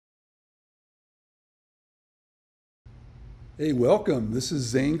Hey, welcome. This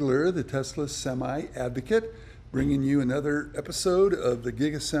is Zangler, the Tesla Semi Advocate, bringing you another episode of the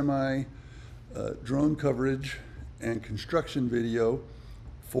Giga Semi drone coverage and construction video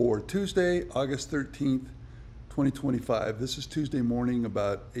for Tuesday, August 13th, 2025. This is Tuesday morning,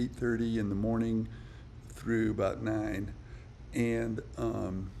 about 8:30 in the morning through about 9. And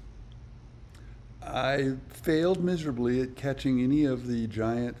I failed miserably at catching any of the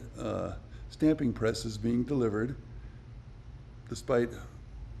giant stamping presses being delivered, despite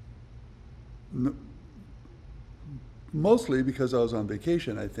mostly because I was on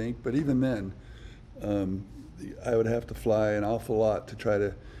vacation, I think. But even then, I would have to fly an awful lot to try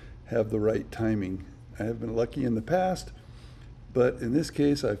to have the right timing. I have been lucky in the past, but in this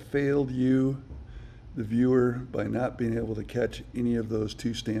case, I failed you, the viewer, by not being able to catch any of those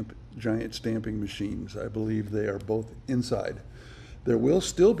two giant stamping machines. I believe they are both inside. There will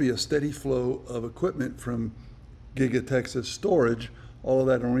still be a steady flow of equipment from Giga Texas storage. All of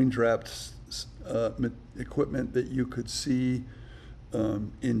that orange wrapped equipment that you could see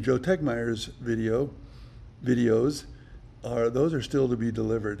in Joe Tegmeyer's videos, those are still to be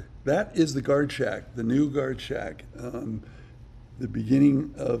delivered. That is the guard shack, the new guard shack. The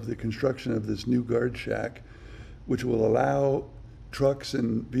beginning of the construction of this new guard shack, which will allow trucks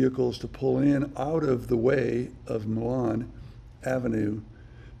and vehicles to pull in out of the way of Milan Avenue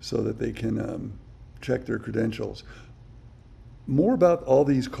so that they can check their credentials. More about all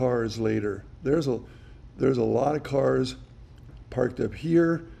these cars later. There's a lot of cars parked up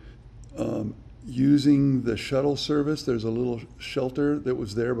here using the shuttle service. There's a little shelter that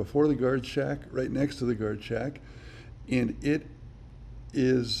was there before the guard shack, right next to the guard shack, and it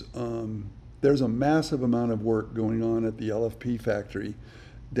is there's a massive amount of work going on at the LFP factory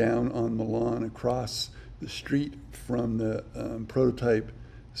down on Milan, across the street from the prototype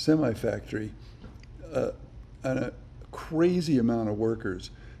semi factory. And a crazy amount of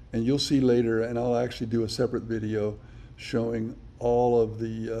workers, and you'll see later, and I'll actually do a separate video showing all of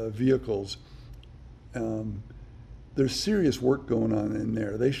the vehicles. There's serious work going on in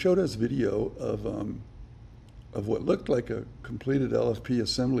there. They showed us video of what looked like a completed LFP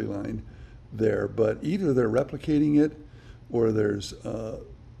assembly line there, but either they're replicating it, or there's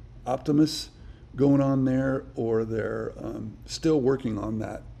Optimus going on there, or they're still working on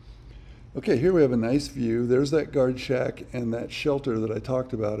that. Okay, here we have a nice view. There's that guard shack and that shelter that I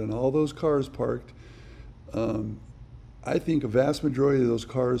talked about, and all those cars parked. I think a vast majority of those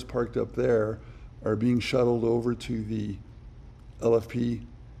cars parked up there are being shuttled over to the LFP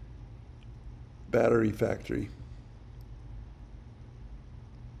battery factory.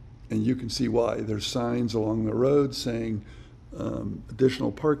 And you can see why. There's signs along the road saying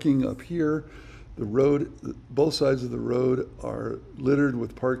additional parking up here. The road, both sides of the road are littered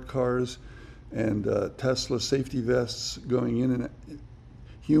with parked cars and Tesla safety vests going in and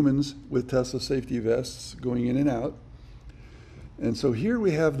humans with Tesla safety vests going in and out. And so here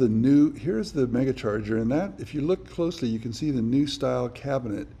we have here's the Megacharger, and that, if you look closely, you can see the new style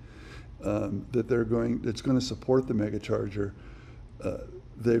cabinet that's going to support the Megacharger.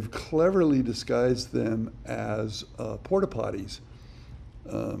 They've cleverly disguised them as porta potties.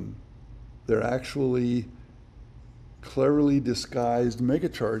 They're actually cleverly disguised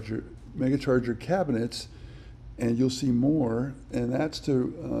Megacharger cabinets, and you'll see more, and that's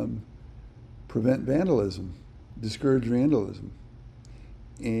to prevent vandalism, discourage vandalism.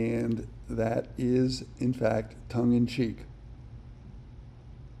 And that is, in fact, tongue-in-cheek.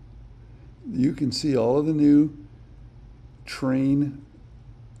 You can see all of the new train,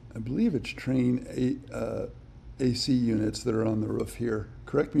 I believe it's train AC units that are on the roof here.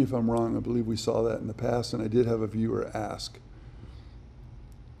 Correct me if I'm wrong, I believe we saw that in the past, and I did have a viewer ask.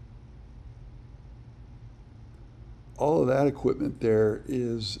 All of that equipment there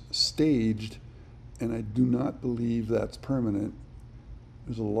is staged, and I do not believe that's permanent.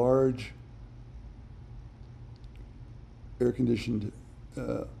 There's a large air-conditioned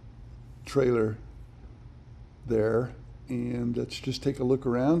trailer there, and let's just take a look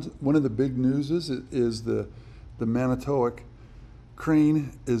around. One of the big news is the Manitowoc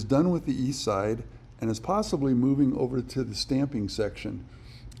crane is done with the east side and is possibly moving over to the stamping section.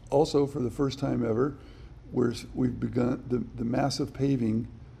 Also, for the first time ever, we've begun the massive paving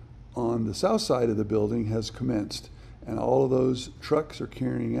on the south side of the building has commenced, and all of those trucks are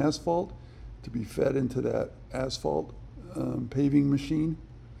carrying asphalt to be fed into that asphalt paving machine.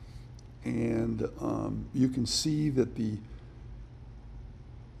 And you can see that the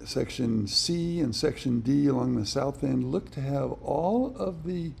Section C and Section D along the south end look to have all of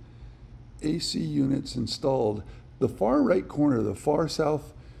the AC units installed. The far right corner, the far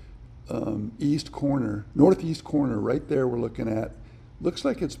south northeast corner, right there we're looking at, looks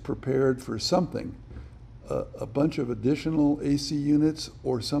like it's prepared for something, a bunch of additional AC units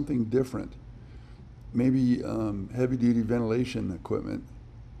or something different. Maybe heavy-duty ventilation equipment.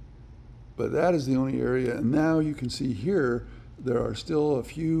 But that is the only area. And now you can see here, there are still a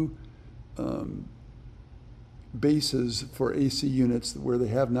few bases for AC units where they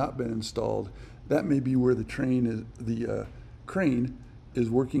have not been installed. That may be where the crane is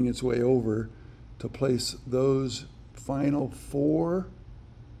working its way over to place those final 4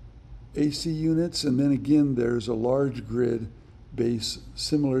 AC units. And then again, there's a large grid base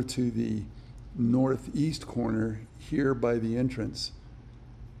similar to the northeast corner here by the entrance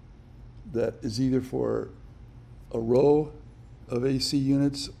that is either for a row of AC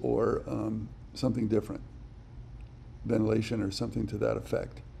units or something different, ventilation or something to that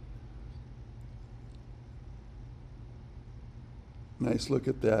effect. Nice look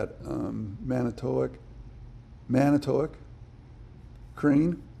at that Manitowoc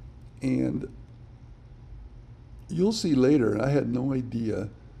crane. And you'll see later, I had no idea,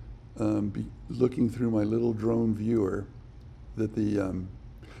 looking through my little drone viewer, that the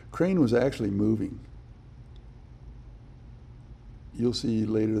crane was actually moving. You'll see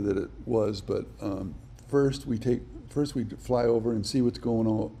later that it was, but first we fly over and see what's going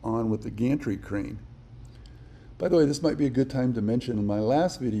on with the Gantry crane. By the way, this might be a good time to mention, in my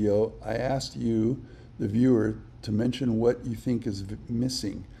last video, I asked you, the viewer, to mention what you think is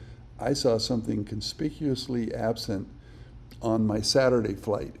missing. I saw something conspicuously absent on my Saturday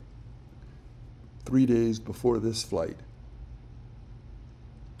flight, 3 days before this flight.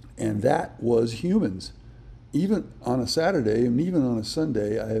 And that was humans. Even on a Saturday and even on a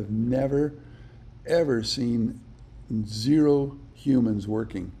Sunday, I have never, ever seen 0 humans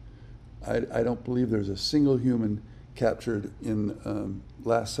working. I don't believe there's a single human captured in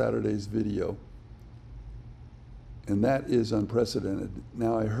last Saturday's video. And that is unprecedented.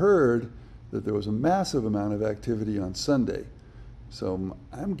 Now, I heard that there was a massive amount of activity on Sunday. So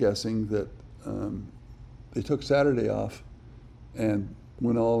I'm guessing that they took Saturday off and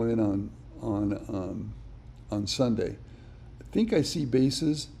went all in on Sunday. I think I see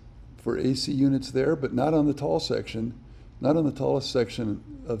bases for AC units there, but not on the tall section, not on the tallest section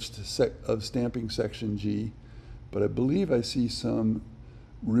of stamping section G, but I believe I see some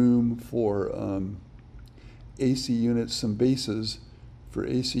room for AC units, some bases for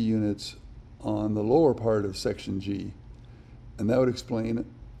AC units on the lower part of section G. And that would explain,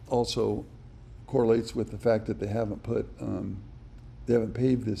 also correlates with the fact that they haven't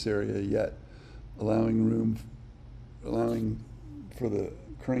paved this area yet, allowing for the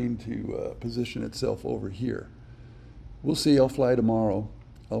crane to position itself over here. We'll see. I'll fly tomorrow.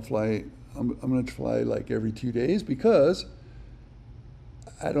 I'm going to fly like every 2 days because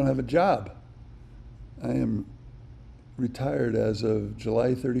I don't have a job. I am retired as of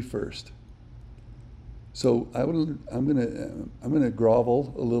July 31st. So I'm going to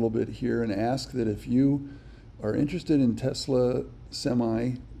grovel a little bit here and ask that if you are interested in Tesla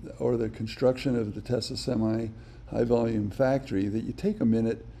Semi or the construction of the Tesla Semi high volume factory, that you take a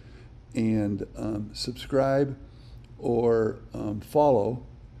minute and subscribe or follow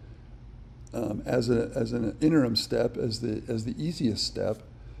as an interim step, as the easiest step,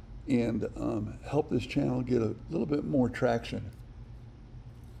 and help this channel get a little bit more traction.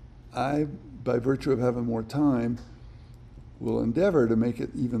 I, by virtue of having more time, will endeavor to make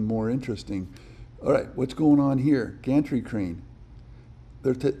it even more interesting. All right, what's going on here? Gantry crane.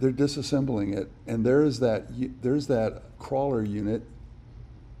 They're disassembling it, and there's that crawler unit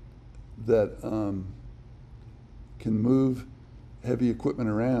that can move heavy equipment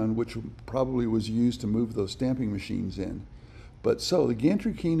around, which probably was used to move those stamping machines in. But so the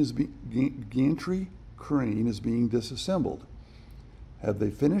gantry crane is being disassembled. Have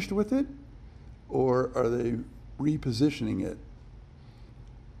they finished with it, or are they repositioning it?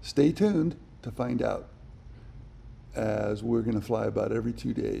 Stay tuned to find out, as we're going to fly about every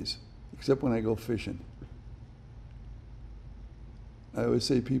 2 days, except when I go fishing. I always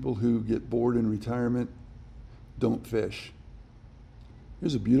say people who get bored in retirement don't fish.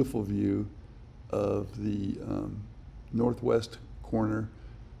 Here's a beautiful view of the northwest corner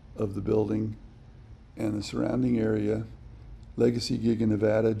of the building and the surrounding area. Legacy Giga,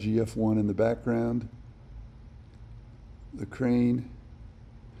 Nevada, GF1 in the background. The crane.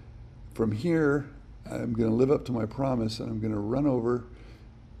 From here, I'm going to live up to my promise, and I'm going to run over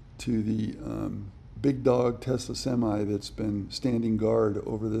to the big dog Tesla Semi that's been standing guard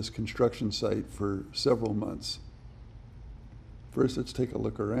over this construction site for several months. First, let's take a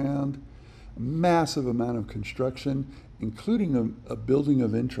look around. A massive amount of construction including a building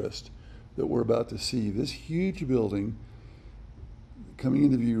of interest that we're about to see. This huge building coming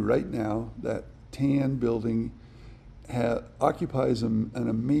into view right now, that tan building, occupies an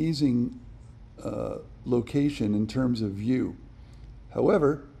amazing location in terms of view.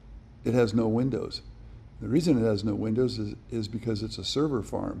 However, it has no windows. The reason it has no windows is because it's a server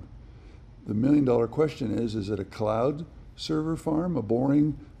farm. The million-dollar question is it a cloud server farm, a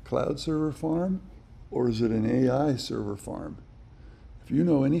boring cloud server farm, or is it an AI server farm? If you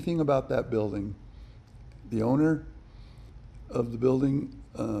know anything about that building, the owner of the building,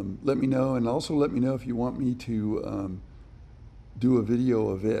 let me know, and also let me know if you want me to do a video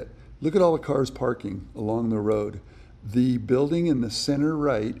of it. Look at all the cars parking along the road. The building in the center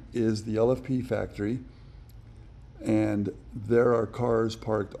right is the LFP factory, and there are cars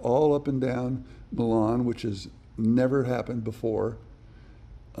parked all up and down Milan, which has never happened before.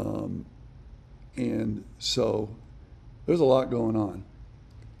 And so there's a lot going on.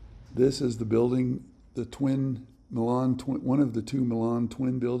 This is the building, the twin Milan, one of the two Milan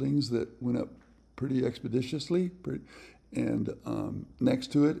twin buildings that went up pretty expeditiously. And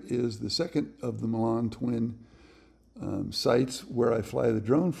next to it is the second of the Milan twin sites where I fly the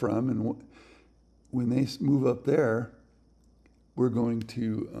drone from. And when they move up there, we're going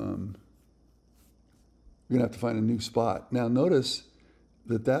to have to find a new spot. Now notice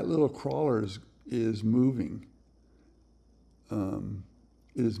that little crawler is moving.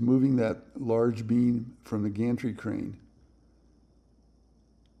 It is moving that large beam from the gantry crane,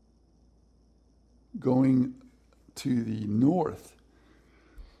 going to the north.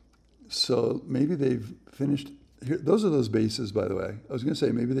 So maybe they've finished. Here, those are those bases, by the way. I was going to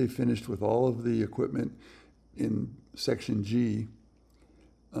say maybe they finished with all of the equipment in section G,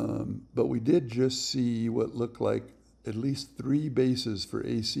 but we did just see what looked like at least 3 bases for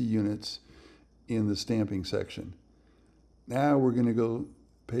AC units in the stamping section. Now we're going to go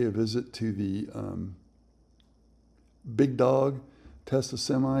pay a visit to the big dog Tesla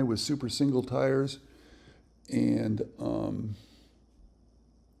Semi with super single tires and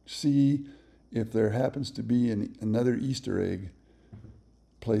see if there happens to be another Easter egg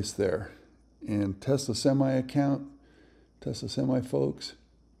placed there. And Tesla Semi folks,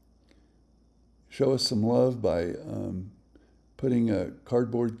 show us some love by putting a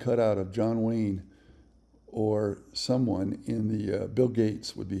cardboard cutout of John Wayne or someone in the Bill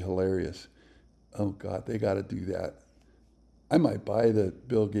Gates would be hilarious. Oh God, they got to do that. I might buy the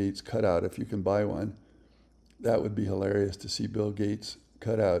Bill Gates cutout if you can buy one. That would be hilarious to see Bill Gates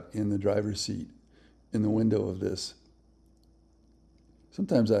cut out in the driver's seat in the window of this.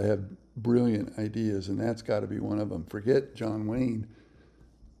 Sometimes I have brilliant ideas, and that's got to be one of them. Forget John Wayne.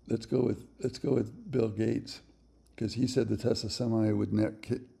 Let's go with Bill Gates, because he said the Tesla Semi would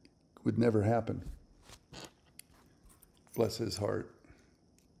never happen. Bless his heart.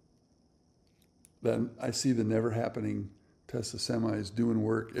 Then I see the never happening Tesla Semis doing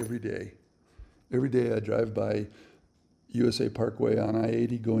work every day. Every day I drive by USA Parkway on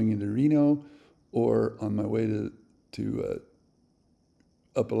I-80 going into Reno, or on my way to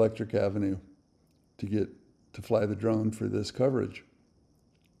up Electric Avenue to fly the drone for this coverage.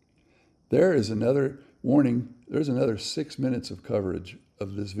 There is another warning. There's another 6 minutes of coverage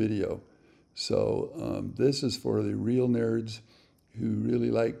of this video. So this is for the real nerds who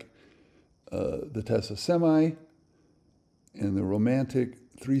really like the Tesla Semi and the romantic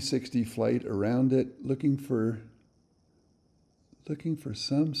 360 flight around it, looking for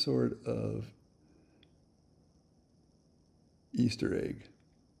some sort of Easter egg.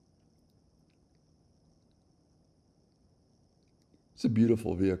 It's a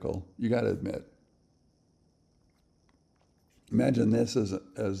beautiful vehicle, you got to admit. Imagine this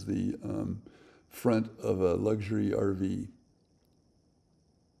as the front of a luxury RV.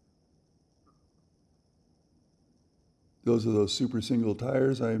 Those are those super single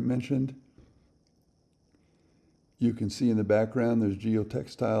tires I mentioned. You can see in the background there's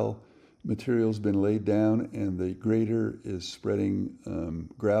geotextile materials been laid down, and the grader is spreading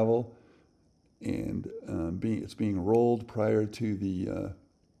gravel, and it's being rolled prior to the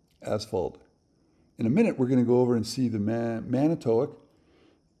asphalt. In a minute, we're going to go over and see the Manitowoc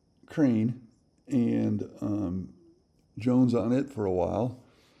crane and Jones on it for a while.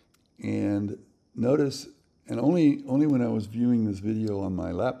 And notice, and only when I was viewing this video on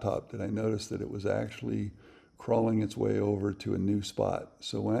my laptop did I notice that it was actually crawling its way over to a new spot.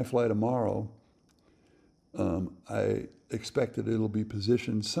 So when I fly tomorrow, I expect that it'll be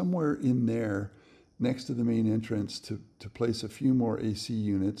positioned somewhere in there next to the main entrance to place a few more AC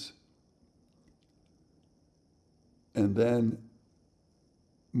units, and then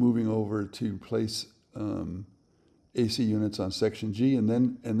moving over to place AC units on section G, and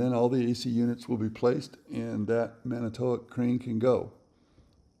then all the AC units will be placed, and that Manitowoc crane can go.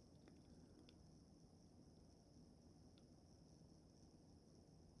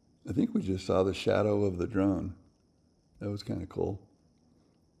 I think we just saw the shadow of the drone. That was kind of cool.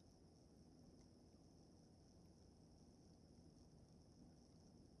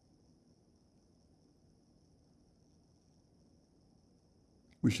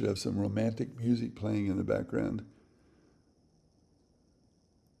 We should have some romantic music playing in the background.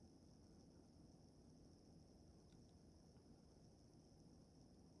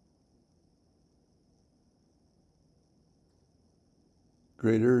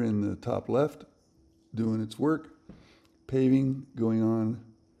 Grader in the top left, doing its work. Paving going on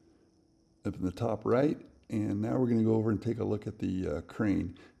up in the top right. And now we're going to go over and take a look at the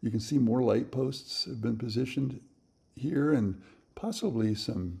crane. You can see more light posts have been positioned here, and possibly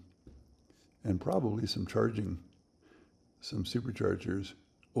probably some charging, some superchargers,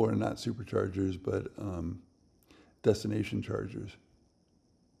 or not superchargers, but destination chargers.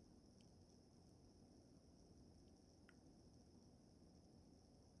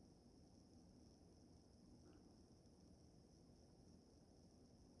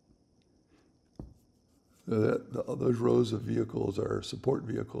 Those rows of vehicles are support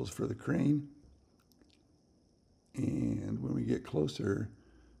vehicles for the crane. And when we get closer,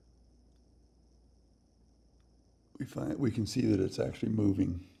 we can see that it's actually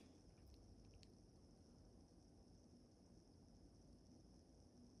moving.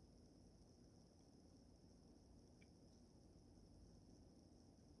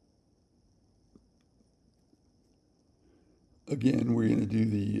 Again, we're going to do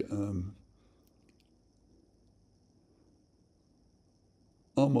the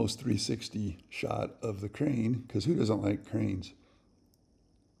almost 360 shot of the crane, because who doesn't like cranes?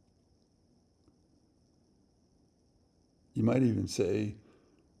 You might even say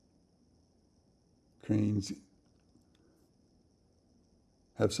cranes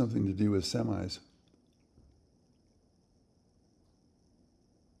have something to do with semis.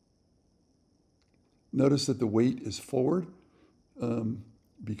 Notice that the weight is forward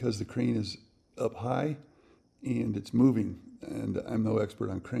because the crane is up high and it's moving. And I'm no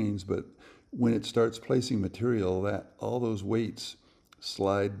expert on cranes, but when it starts placing material, that all those weights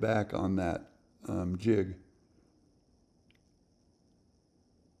slide back on that jig.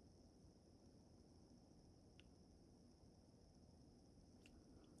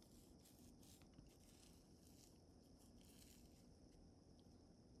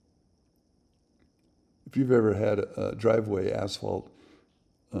 If you've ever had a driveway asphalt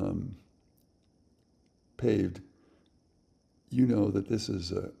paved, you know that this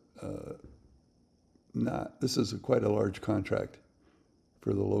is quite a large contract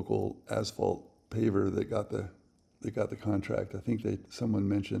for the local asphalt paver that got the contract. I think someone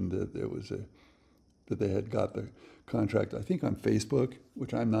mentioned that that they had got the contract, I think on Facebook,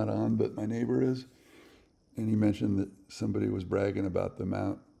 which I'm not on, but my neighbor is, and he mentioned that somebody was bragging about the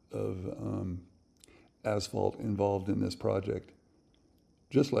amount of asphalt involved in this project,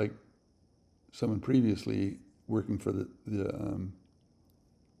 just like someone previously working for the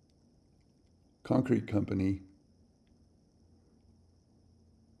concrete company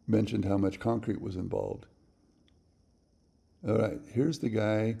mentioned how much concrete was involved. All right, here's the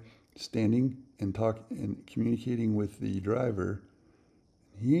guy standing and communicating with the driver.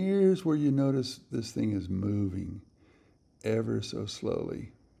 Here's where you notice this thing is moving ever so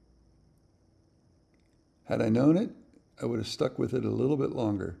slowly. Had I known it, I would have stuck with it a little bit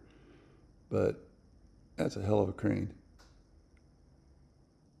longer, but that's a hell of a crane.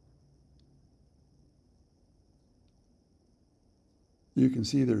 You can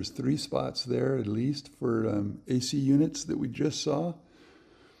see there's 3 spots there at least for AC units that we just saw.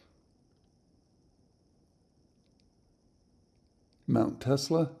 Mount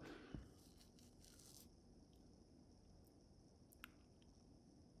Tesla.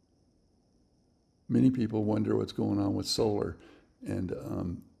 Many people wonder what's going on with solar, and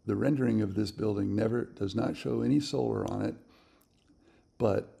the rendering of this building does not show any solar on it,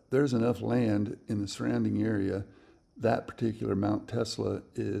 but there's enough land in the surrounding area. That particular Mount Tesla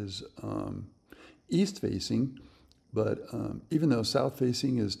is east facing, but even though south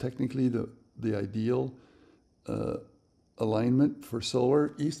facing is technically the ideal alignment for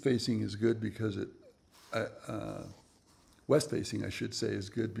solar, east facing is good because west facing, I should say, is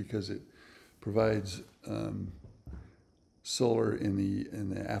good because it provides solar in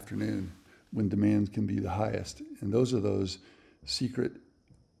the afternoon when demand can be the highest. And those are those secret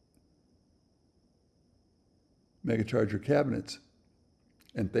megacharger cabinets.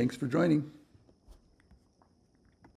 And thanks for joining.